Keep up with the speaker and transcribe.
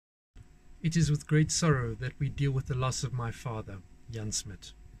It is with great sorrow that we deal with the loss of my father, Jan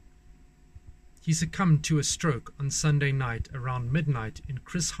Smit. He succumbed to a stroke on Sunday night around midnight in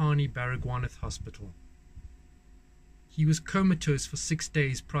Chris Hani Baragwanath Hospital. He was comatose for 6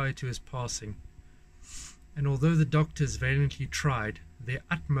 days prior to his passing, and although the doctors valiantly tried their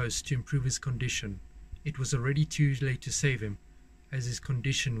utmost to improve his condition, it was already too late to save him, as his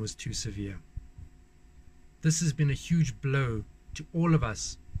condition was too severe. This has been a huge blow to all of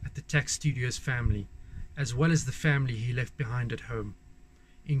us at the Tax Studios family, as well as the family he left behind at home,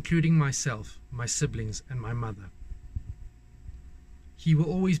 including myself, my siblings, and my mother. He will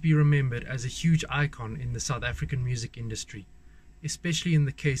always be remembered as a huge icon in the South African music industry, especially in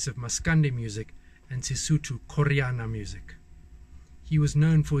the case of Maskandi music and Sesotho Koreana music. He was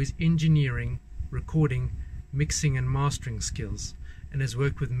known for his engineering, recording, mixing and mastering skills, and has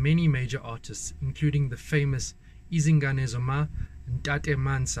worked with many major artists, including the famous Izingane Zoma, Ntate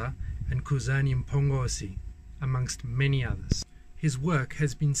Mansa, and Khuzani Mpongosi, amongst many others. His work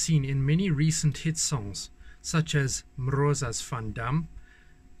has been seen in many recent hit songs, such as Mroza's Van Dam,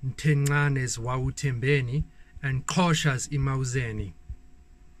 Ntencane's Wawutembeni, and Xhosha's Imauzeni.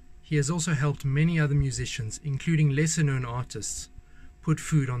 He has also helped many other musicians, including lesser-known artists, put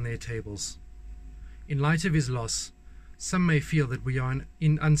food on their tables. In light of his loss, some may feel that we are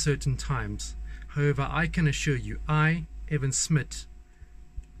in uncertain times. However, I can assure you, I, Evan Smit,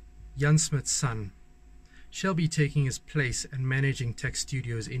 Jan Smit's son, shall be taking his place and managing Tax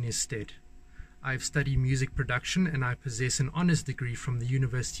Studios in his stead. I have studied music production and I possess an honours degree from the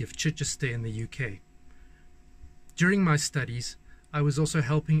University of Chichester in the UK. During my studies, I was also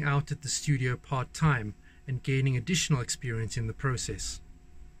helping out at the studio part-time and gaining additional experience in the process.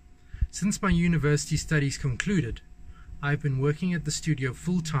 Since my university studies concluded, I've been working at the studio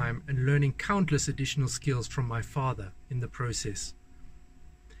full-time and learning countless additional skills from my father in the process.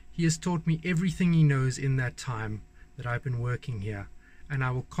 He has taught me everything he knows in that time that I've been working here, and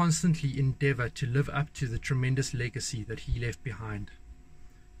I will constantly endeavour to live up to the tremendous legacy that he left behind.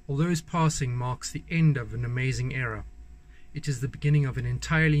 Although his passing marks the end of an amazing era, it is the beginning of an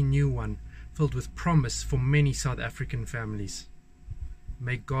entirely new one, filled with promise for many South African families.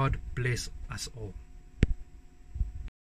 May God bless us all.